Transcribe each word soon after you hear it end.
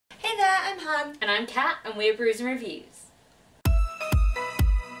I'm Han. And I'm Kat, and we're Brews and Reviews.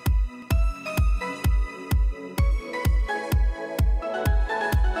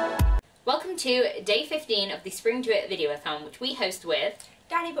 Welcome to day 15 of the Spring to It Videoathon, which we host with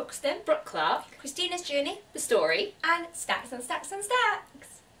Danny Buxton, Brooke Clark, Christina's Journey, The Story, and Stacks and Stacks and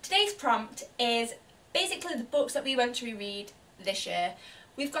Stacks. Today's prompt is basically the books that we want to reread this year.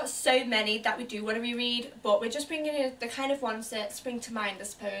 We've got so many that we do want to reread, but we're just bringing in the kind of ones that spring to mind, I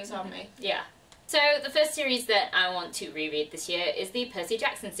suppose, aren't we? Yeah. So the first series that I want to reread this year is the Percy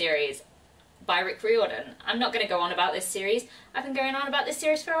Jackson series by Rick Riordan. I'm not going to go on about this series. I've been going on about this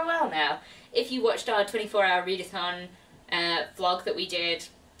series for a while now. If you watched our 24-hour readathon vlog that we did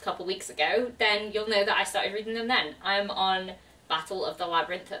a couple weeks ago, then you'll know that I started reading them then. I'm on Battle of the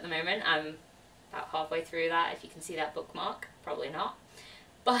Labyrinth at the moment. I'm about halfway through that, if you can see that bookmark. Probably not.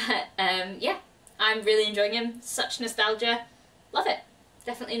 But yeah, I'm really enjoying him. Such nostalgia. Love it.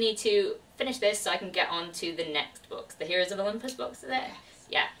 Definitely need to finish this so I can get on to the next books. The Heroes of Olympus books, are there? Yes.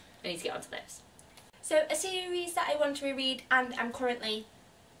 Yeah, I need to get onto those. So a series that I want to reread and I'm currently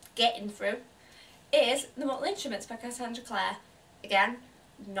getting through is The Mortal Instruments by Cassandra Clare. Again,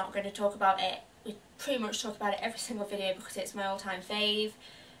 not going to talk about it. We pretty much talk about it every single video because it's my all-time fave.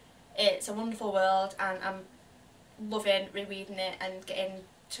 It's a wonderful world and I'm loving rereading it and getting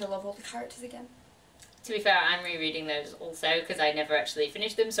to love all the characters again. To be fair, I'm rereading those also because I never actually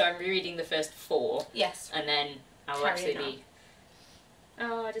finished them, so I'm rereading the first 4. Yes. And then I'll actually be...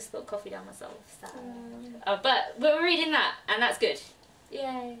 Oh, I just spilled coffee down myself. Sad. But we're reading that, and that's good.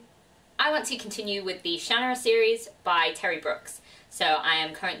 Yay. I want to continue with the Shannara series by Terry Brooks. So I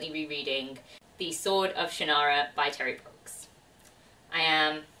am currently rereading The Sword of Shannara by Terry Brooks. I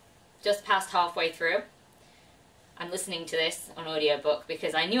am just past halfway through. I'm listening to this on audiobook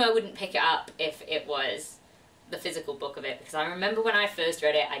because I knew I wouldn't pick it up if it was the physical book of it, because I remember when I first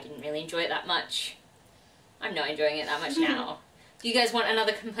read it I didn't really enjoy it that much. I'm not enjoying it that much now. Do you guys want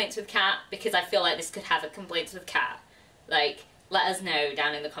another Complaints with Kat? Because I feel like this could have a Complaints with Kat. Like, let us know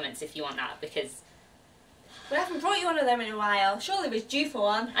down in the comments if you want that, because we haven't brought you one of them in a while. Surely we're due for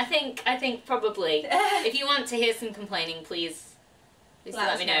one. I think probably. If you want to hear some complaining, please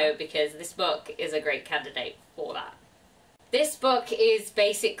let me know, because this book is a great candidate for that. This book is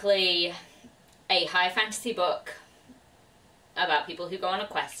basically a high fantasy book about people who go on a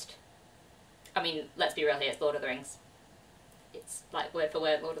quest. I mean, let's be real here, it's Lord of the Rings. It's like word for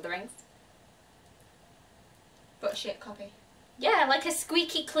word Lord of the Rings. But shit copy. Yeah, like a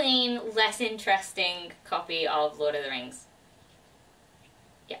squeaky clean, less interesting copy of Lord of the Rings.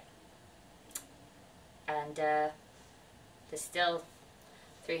 Yeah. And there's still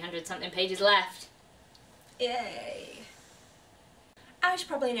 300 something pages left. Yay. As you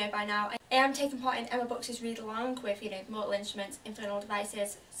probably know by now, I am taking part in Emma Books' read along with, Mortal Instruments, Infernal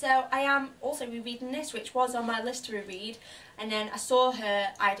Devices. So I am also rereading this, which was on my list to reread, and then I saw her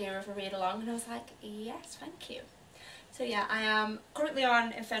idea of a read along and I was like, yes, thank you. So yeah, I am currently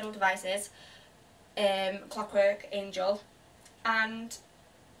on Infernal Devices, Clockwork Angel, and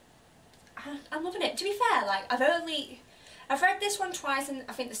I'm loving it. To be fair, like I've read this one twice and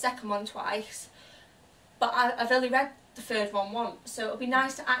I think the second one twice, but I've only read the third one once, so it'll be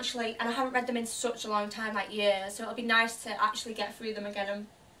nice to actually, and I haven't read them in such a long time, like years, so it'll be nice to actually get through them again and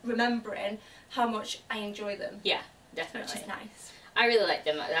remembering how much I enjoy them. Yeah, definitely. Which is nice. I really like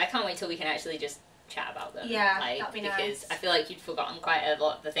them. I can't wait till we can actually just chat about them. Yeah, like, that'd be because nice. I feel like you'd forgotten quite a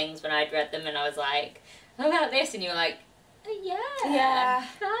lot of the things when I'd read them and I was like, how about this? And you were like, oh, yeah,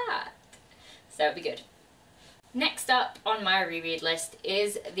 that. So it'd be good. Next up on my reread list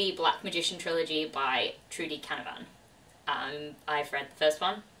is the Black Magician trilogy by Trudy Canavan. I've read the first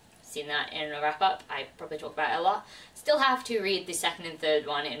one, seen that in a wrap-up, I probably talk about it a lot. Still have to read the second and third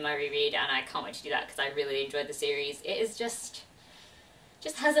one in my reread, and I can't wait to do that because I really enjoyed the series. It is just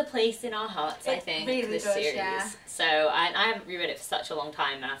has a place in our hearts, I think, really this does, series. yeah. So I haven't reread it for such a long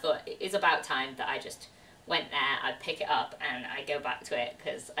time, and I thought it is about time that I just went there, I'd pick it up, and I go back to it,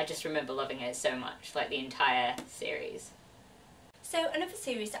 because I just remember loving it so much, like the entire series. So another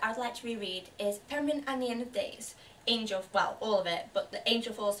series that I'd like to reread is Penguin and the End of Days. Angel, well, all of it, but the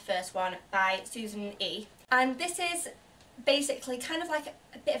Angel Falls, the first one, by Susan E. And this is basically kind of like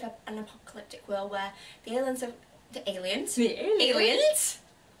a bit of an apocalyptic world where the aliens have... Aliens?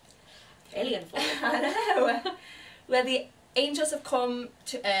 Alien Falls. I know. Where the angels have come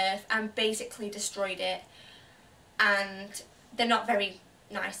to Earth and basically destroyed it. And they're not very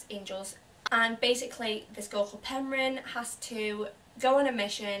nice angels. And basically this girl called Penguin has to go on a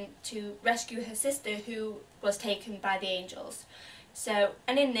mission to rescue her sister who was taken by the angels. So,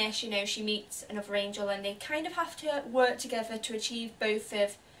 and in this, she meets another angel and they kind of have to work together to achieve both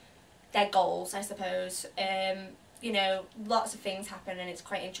of their goals, I suppose. You know, lots of things happen and it's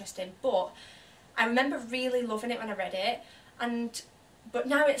quite interesting, but I remember really loving it when I read it, but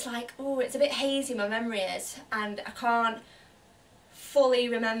now it's like, oh, it's a bit hazy, my memory is, and I can't fully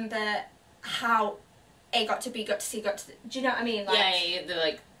remember how A got to B, got to C, got to... Do you know what I mean? Like, yeah,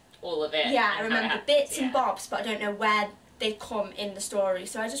 like, all of it. Yeah, I remember bits and bobs, but I don't know where they come in the story,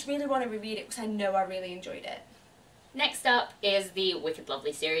 so I just really want to reread it because I know I really enjoyed it. Next up is the Wicked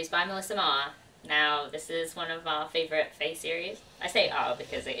Lovely series by Melissa Marr. Now, this is one of our favourite Fae series. I say our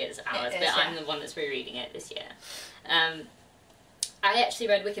because it is ours, but I'm the one that's rereading it this year. I actually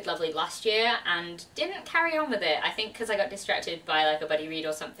read Wicked Lovely last year and didn't carry on with it. I think because I got distracted by like a buddy read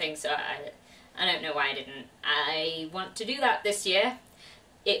or something, so I don't know why I didn't. I want to do that this year.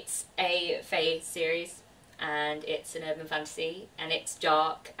 It's a Fae series, and it's an urban fantasy, and it's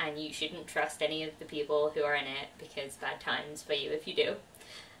dark, and you shouldn't trust any of the people who are in it because bad times for you if you do.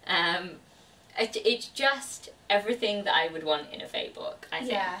 It's just everything that I would want in a Fae book, I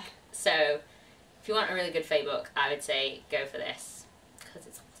think. Yeah. So, if you want a really good Fae book, I would say go for this, because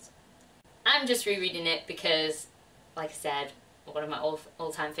it's awesome. I'm just rereading it because, like I said, one of my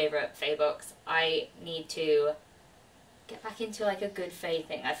all-time favourite Fae books. I need to get back into like a good Fae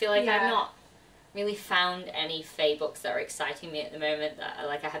thing. I feel like I've not really found any Fae books that are exciting me at the moment, that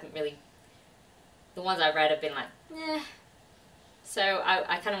I haven't really... The ones I've read have been like, eh. So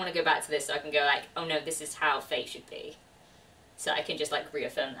I kind of want to go back to this so I can go like, oh no, this is how Fae should be. So I can just like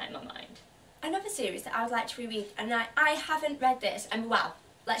reaffirm that in my mind. Another series that I would like to reread, and I haven't read this, and well,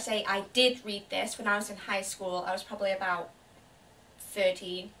 let's say I did read this when I was in high school. I was probably about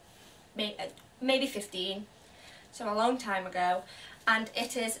 13, maybe 15, so a long time ago, and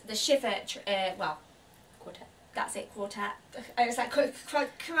it is the Shiver, quartet. That's it, quartet. It's like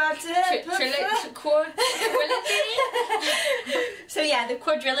So yeah, the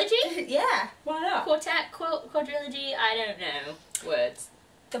quadrilogy? Yeah, why not? Quartet, quadrilogy, I don't know words.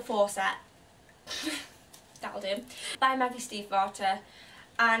 The four set. That'll do. By Maggie Stiefvater.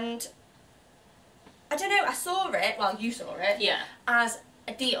 And I don't know, I saw it, well you saw it, as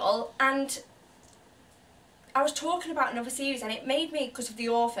a deal, and I was talking about another series, and it made me, because of the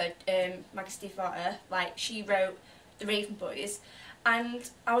author, Maggie Stiefvater, like, she wrote The Raven Boys, and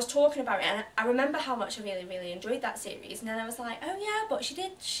I was talking about it, and I remember how much I really, really enjoyed that series, and then I was like, oh yeah, but she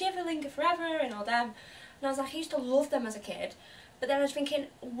did Shiver, Linger Forever, and all them, and I was like, I used to love them as a kid, but then I was thinking,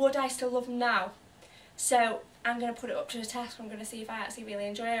 would I still love them now? So, I'm going to put it up to the test. I'm going to see if I actually really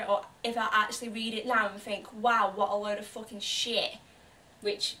enjoy it, or if I actually read it now and think, wow, what a load of fucking shit.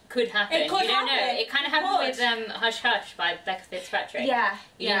 Which could happen. It could happen. Know. It kind of happened with Hush Hush by Becca Fitzpatrick. Yeah,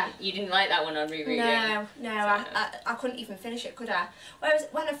 you didn't like that one on rereading. No, so. I couldn't even finish it, could I? Whereas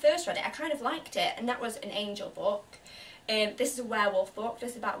when I first read it, I kind of liked it, and that was an angel book. This is a werewolf book.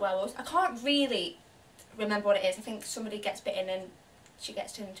 This is about werewolves. I can't really remember what it is. I think somebody gets bitten and she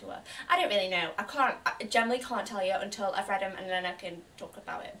gets turned into a... I don't really know. I generally can't tell you until I've read them, and then I can talk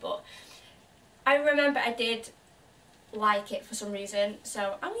about it. But I remember I did like it for some reason, so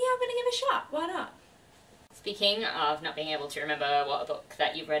I'm gonna give it a shot. Why not? Speaking of not being able to remember what a book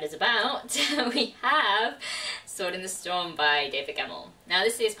that you've read is about, we have Sword in the Storm by David Gemmell. Now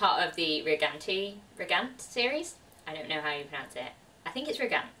this is part of the Regant series. I don't know how you pronounce it. I think it's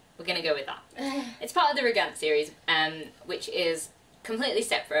Regant. We're gonna go with that. It's part of the Regant series, which is completely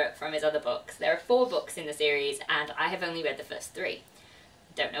separate from his other books. There are 4 books in the series, and I have only read the first 3.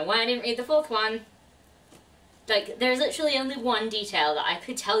 Don't know why I didn't read the 4th one. Like, there's literally only one detail that I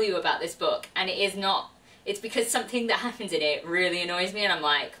could tell you about this book, and it is not... It's because something that happens in it really annoys me, and I'm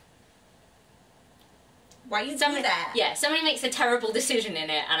like... Why you do that? Yeah, somebody makes a terrible decision in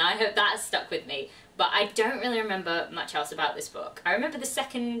it, and I hope that's stuck with me. But I don't really remember much else about this book. I remember the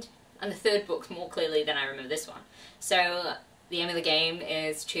 2nd and the 3rd books more clearly than I remember this one. So, the aim of the game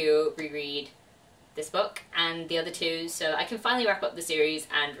is to reread this book and the other 2, so I can finally wrap up the series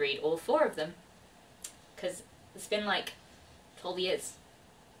and read all 4 of them. Because it's been like 12 years.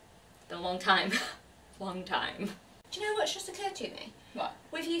 It's been a long time. Long time. Do you know what's just occurred to me? What?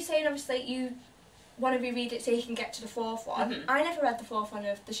 With you saying obviously you want to reread it so you can get to the 4th one, I never read the 4th one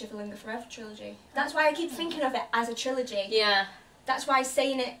of the Shiver Linger Forever trilogy. That's why I keep thinking of it as a trilogy. Yeah. That's why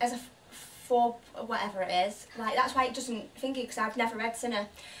saying it as a 4, whatever it is, like that's why it doesn't think it, because I've never read Sinner.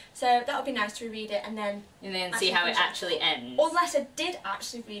 So that would be nice to reread it and then see how it actually ends. Unless I did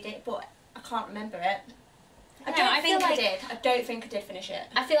actually read it, but I can't remember it. I don't think I did finish it.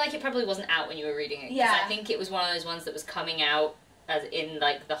 I feel like it probably wasn't out when you were reading it. Yeah. I think it was one of those ones that was coming out as in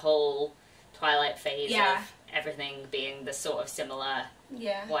like the whole Twilight phase of everything being the sort of similar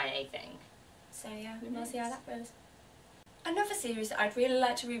YA thing. So yeah, we'll see how that goes. Another series that I'd really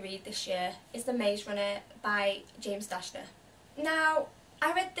like to reread this year is The Maze Runner by James Dashner. Now,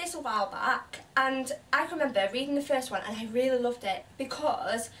 I read this a while back and I can remember reading the first one and I really loved it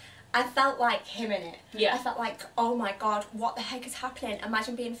because I felt like him in it. Yeah. I felt like, oh my god, what the heck is happening?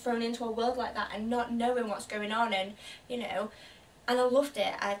 Imagine being thrown into a world like that and not knowing what's going on, and you know, and I loved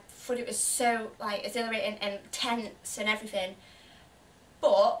it. I thought it was so like exhilarating and tense and everything.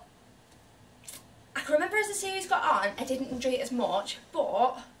 But I can remember as the series got on, I didn't enjoy it as much,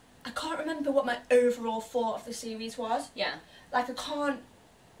 but I can't remember what my overall thought of the series was. Yeah. Like, I can't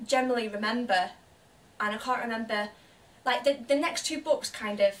generally remember, and I can't remember, like, the next two books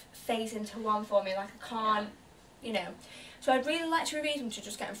kind of phase into one for me, like, I can't, you know. So I'd really like to reread them to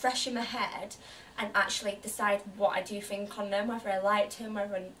just get them fresh in my head and actually decide what I do think on them, whether I liked him,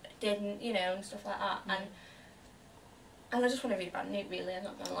 whether I didn't, you know, and stuff like that. And I just want to read about Newt, really, I'm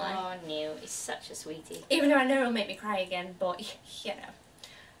not going to lie. Oh, Newt, he's such a sweetie. Even though I know it'll make me cry again, but, you know,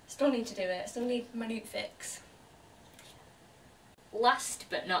 still need to do it, still need my Newt fix. Last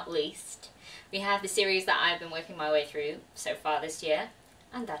but not least, we have the series that I've been working my way through so far this year,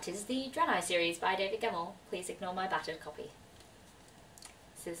 and that is the Draenei series by David Gemmell. Please ignore my battered copy.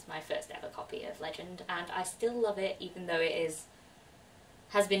 This is my first ever copy of Legend, and I still love it, even though it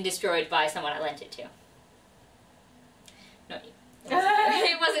has been destroyed by someone I lent it to. Not you.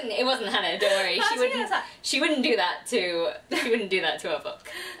 It wasn't Hannah. Don't worry. She wouldn't do that to a book.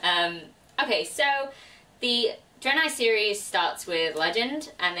 Okay, so the Draenei series starts with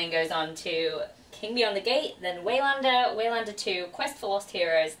Legend and then goes on to King Beyond the Gate, then Waylander, Waylander 2, Quest for Lost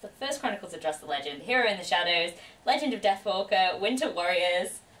Heroes, The First Chronicles of Just the Legend, Hero in the Shadows, Legend of Deathwalker, Winter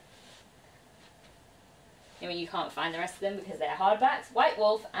Warriors. I mean, you can't find the rest of them because they're hardbacks, White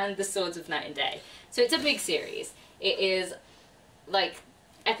Wolf, and The Swords of Night and Day. So it's a big series. It is like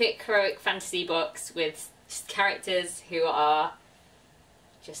epic heroic fantasy books with just characters who are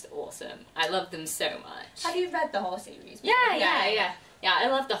just awesome. I love them so much. Have you read the whole series? Yeah, I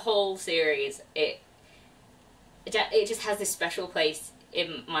love the whole series. It just has this special place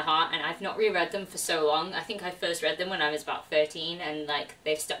in my heart, and I've not reread them for so long. I think I first read them when I was about 13, and like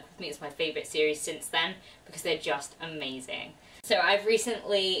they've stuck with me as my favourite series since then because they're just amazing. So I've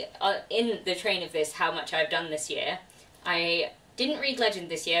recently, in the train of this, how much I've done this year, I didn't read Legend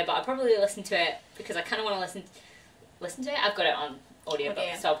this year, but I'll probably listen to it because I kind of want to listen to it. I've got it on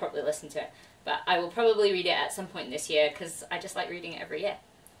audiobook, so I'll probably listen to it. But I will probably read it at some point this year because I just like reading it every year.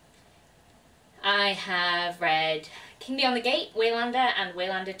 I have read King Beyond the Gate, Waylander, and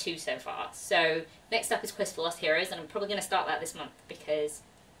Waylander 2 so far. So next up is Quest for Lost Heroes, and I'm probably going to start that this month because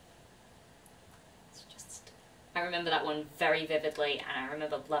it's just, I remember that one very vividly and I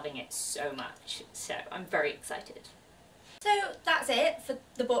remember loving it so much. So I'm very excited. So that's it for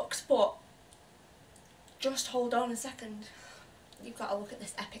the books, but just hold on a second. You've got to look at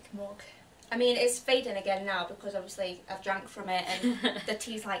this epic mug. I mean, it's fading again now because obviously I've drank from it and the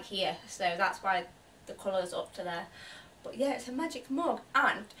tea's like here, so that's why the colour's up to there. But yeah, it's a magic mug,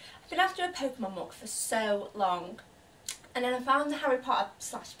 and I've been after a Pokemon mug for so long, and then I found the Harry Potter /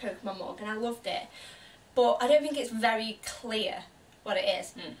 Pokemon mug and I loved it, but I don't think it's very clear what it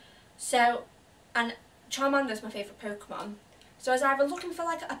is. So, and Charmander's my favourite Pokemon. So I was either looking for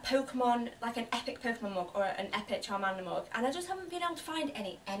like a Pokemon, like an epic Pokemon mug or an epic Charmander mug, and I just haven't been able to find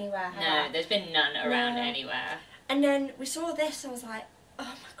any anywhere. No, there's been none around anywhere. And then we saw this, I was like, oh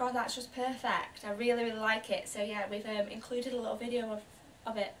my god, that's just perfect. I really, really like it. So yeah, we've included a little video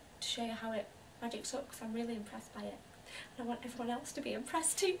of it to show you how it magics up, because I'm really impressed by it. And I want everyone else to be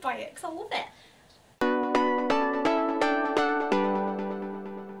impressed too by it, because I love it.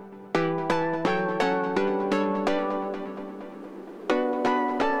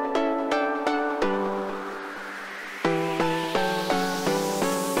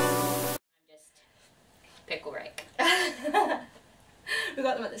 We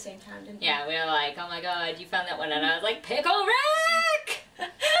got them at the same time, didn't we? Yeah, we were like, oh my god, you found that one, and I was like, Pickle Rick!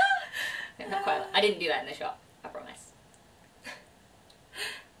 Not quite. I didn't do that in the shop, I promise.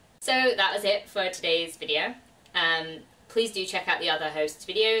 So that was it for today's video. Please do check out the other hosts'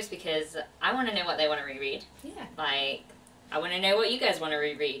 videos because I want to know what they want to reread. Yeah. Like, I want to know what you guys want to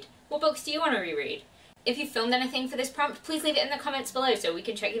reread. What books do you want to reread? If you filmed anything for this prompt, please leave it in the comments below so we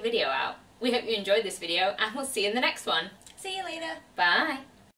can check your video out. We hope you enjoyed this video, and we'll see you in the next one. See you later. Bye.